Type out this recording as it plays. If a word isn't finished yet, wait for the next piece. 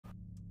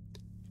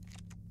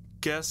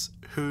Guess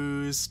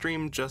whose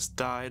stream just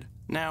died?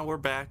 Now we're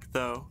back,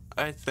 though,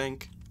 I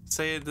think.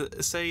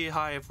 Say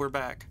hi if we're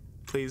back,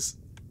 please.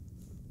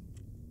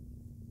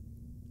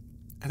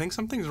 I think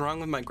something's wrong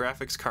with my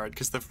graphics card,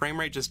 because the frame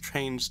rate just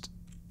changed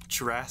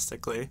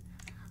drastically.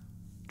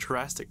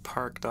 Jurassic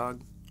Park,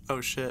 dog.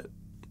 Oh shit.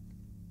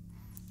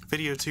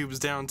 Video tube's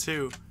down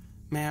too.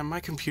 Man,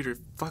 my computer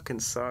fucking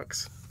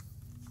sucks.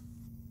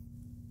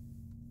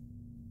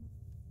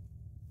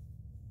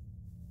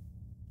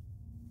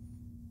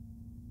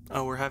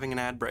 Oh, we're having an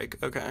ad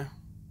break. Okay.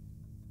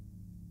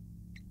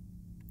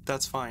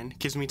 That's fine.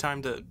 Gives me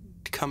time to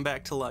come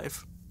back to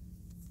life.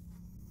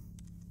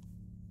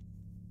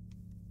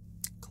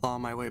 Claw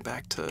my way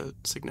back to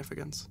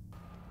significance.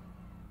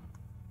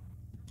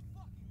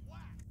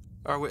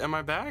 Am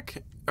I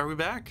back? Are we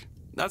back?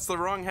 That's the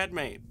wrong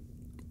headmate.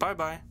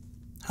 Bye-bye.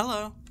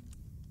 Hello.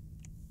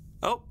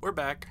 Oh, we're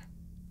back.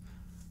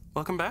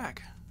 Welcome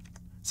back.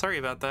 Sorry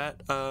about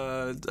that.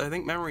 I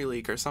think memory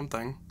leak or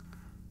something.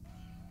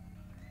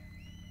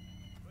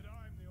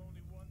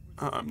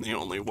 I'm the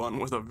only one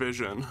with a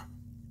vision.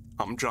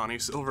 I'm Johnny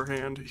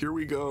Silverhand. Here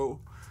we go.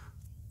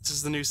 This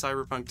is the new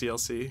Cyberpunk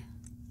DLC.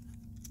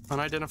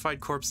 Unidentified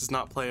corpse is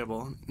not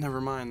playable.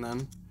 Never mind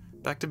then.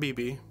 Back to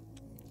BB.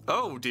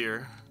 Oh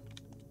dear.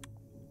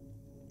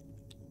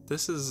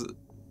 This is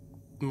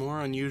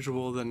more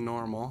unusual than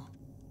normal.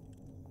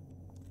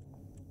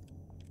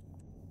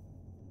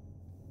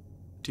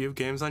 Do you have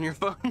games on your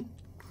phone?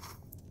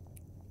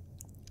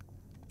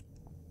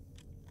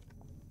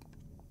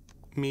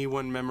 Me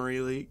one memory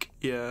leak,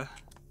 yeah.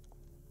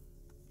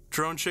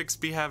 Drone chicks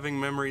be having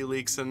memory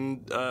leaks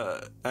and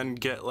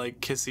get like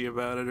kissy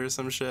about it or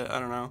some shit. I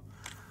don't know.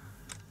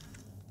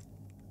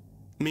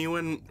 Me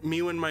when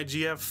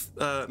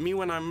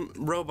I'm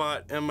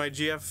robot and my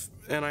GF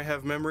and I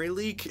have memory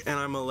leak and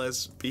I'm a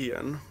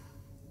lesbian.